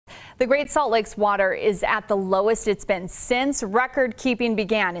The Great Salt Lake's water is at the lowest it's been since record keeping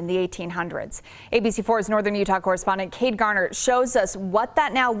began in the 1800s. ABC4's Northern Utah correspondent Cade Garner shows us what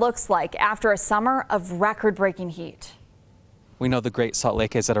that now looks like after a summer of record-breaking heat. We know the Great Salt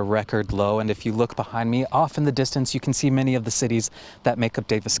Lake is at a record low, and if you look behind me, off in the distance, you can see many of the cities that make up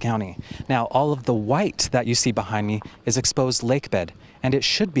Davis County. Now, all of the white that you see behind me is exposed lake bed, and it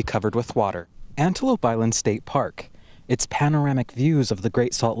should be covered with water. Antelope Island State Park. Its panoramic views of the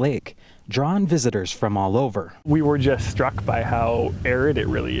Great Salt Lake drawn visitors from all over. We were just struck by how arid it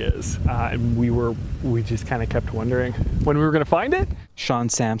really is, and we just kind of kept wondering when we were going to find it. Sean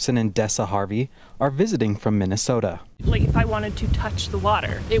Sampson and Dessa Harvey are visiting from Minnesota. Like if I wanted to touch the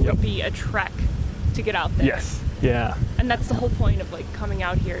water, it would be a trek to get out there. Yes, yeah. And that's the whole point of like coming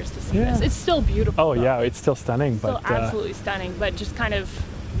out here is to see this. It's still beautiful. Oh yeah, it's still stunning. Still absolutely stunning, but just kind of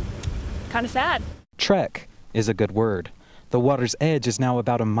sad. Trek is a good word. The water's edge is now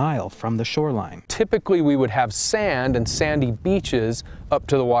about a mile from the shoreline. Typically we would have sand and sandy beaches up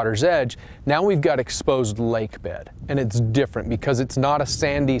to the water's edge. Now we've got exposed lake bed, and it's different because it's not a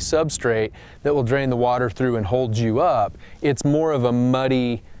sandy substrate that will drain the water through and hold you up. It's more of a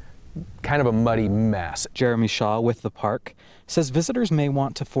muddy, kind of a muddy mess. Jeremy Shaw with the park says visitors may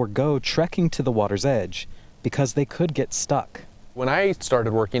want to forego trekking to the water's edge because they could get stuck. When I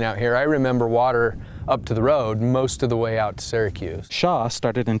started working out here, I remember water up to the road most of the way out to Syracuse. Shaw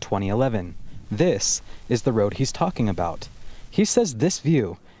started in 2011. This is the road he's talking about. He says this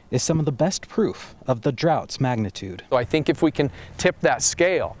view is some of the best proof of the drought's magnitude. So I think if we can tip that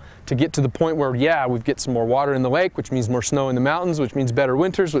scale to get to the point where, yeah, we get some more water in the lake, which means more snow in the mountains, which means better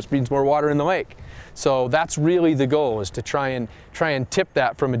winters, which means more water in the lake. So that's really the goal, is to try and tip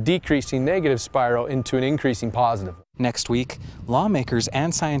that from a decreasing negative spiral into an increasing positive. Next week, lawmakers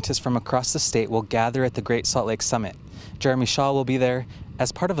and scientists from across the state will gather at the Great Salt Lake Summit. Jeremy Shaw will be there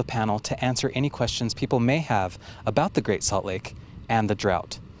as part of a panel to answer any questions people may have about the Great Salt Lake and the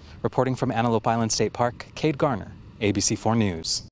drought. Reporting from Antelope Island State Park, Cade Garner, ABC4 News.